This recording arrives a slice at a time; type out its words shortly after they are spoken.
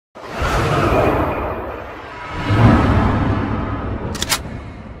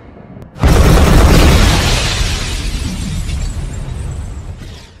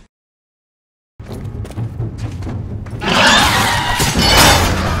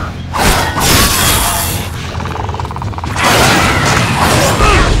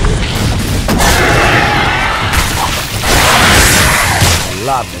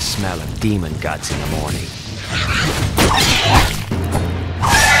demon guts in the morning.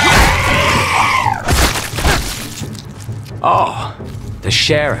 Oh, the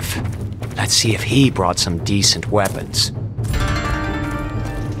sheriff. Let's see if he brought some decent weapons.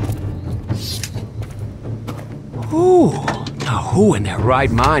 Ooh, now who in their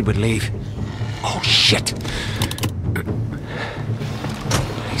right mind would leave? Oh, shit.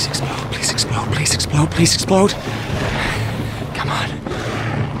 Please explode, please explode, please explode, please explode. Come on.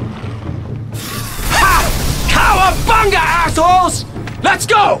 Ha! Cowabunga, assholes! Let's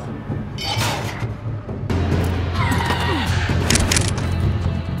go!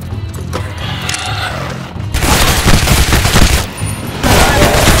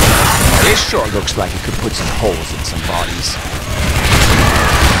 This sure looks like it could put some holes in some bodies.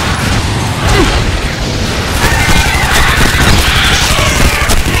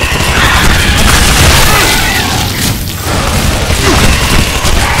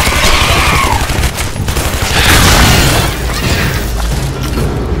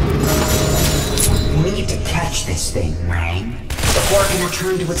 We need to catch this thing, Wang, before it can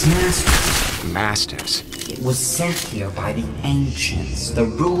return to its masters. Masters? It was sent here by the ancients, the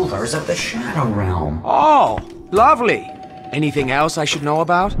rulers of the Shadow Realm. Oh, lovely. Anything else I should know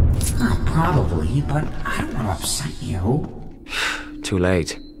about? Probably, but I don't want to upset you. Too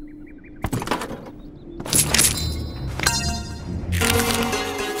late.